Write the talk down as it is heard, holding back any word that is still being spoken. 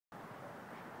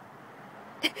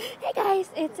Hey guys,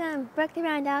 it's Brooke the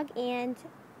Brown Dog, and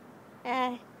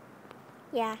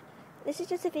yeah, this is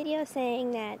just a video saying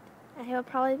that I will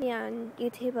probably be on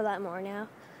YouTube a lot more now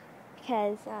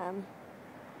because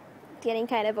it's getting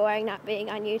kind of boring not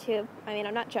being on YouTube. I mean,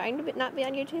 I'm not trying to not be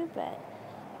on YouTube, but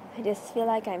I just feel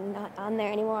like I'm not on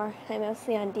there anymore. I'm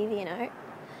mostly on DeviantArt.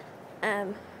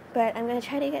 But I'm gonna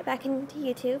try to get back into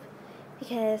YouTube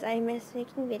because I miss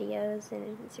making videos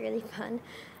and it's really fun.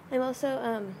 I'm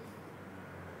also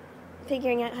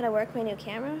figuring out how to work my new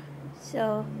camera.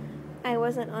 So I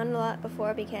wasn't on a lot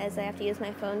before because I have to use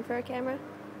my phone for a camera,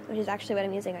 which is actually what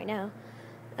I'm using right now.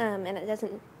 And it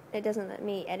doesn't let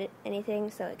me edit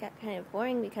anything, so it got kind of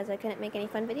boring because I couldn't make any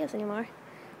fun videos anymore.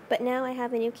 But now I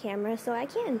have a new camera, so I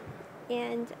can.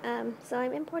 And so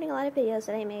I'm importing a lot of videos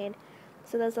that I made,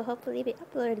 so those will hopefully be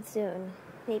uploaded soon.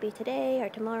 Maybe today or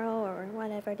tomorrow or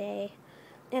whatever day.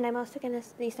 And I'm also going to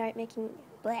start making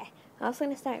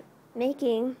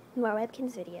more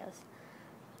Webkinz videos.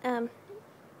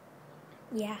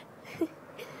 Yeah.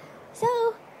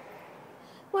 So,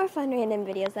 more fun random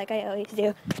videos like I always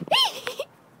do.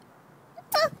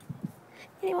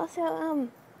 And I'm also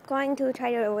going to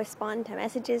try to respond to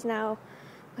messages now,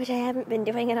 which I haven't been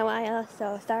doing in a while,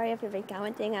 so sorry if you've been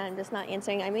commenting and I'm just not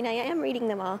answering. I mean, I am reading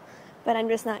them all, but I'm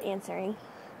just not answering.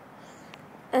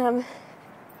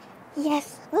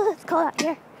 Yes. Oh, it's cold out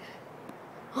here.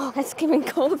 Oh, that's getting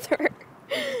colder.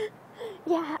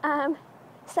 Yeah,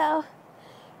 so,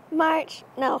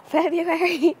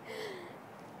 February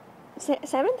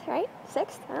 7th, right?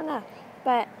 6th? I don't know.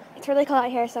 But it's really cold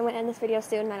out here, so I'm going to end this video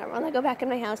soon. I don't want to go back in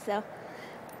my house, though.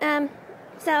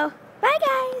 So, bye,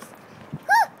 guys!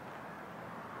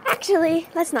 Actually,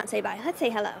 let's not say bye. Let's say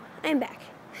hello. I'm back.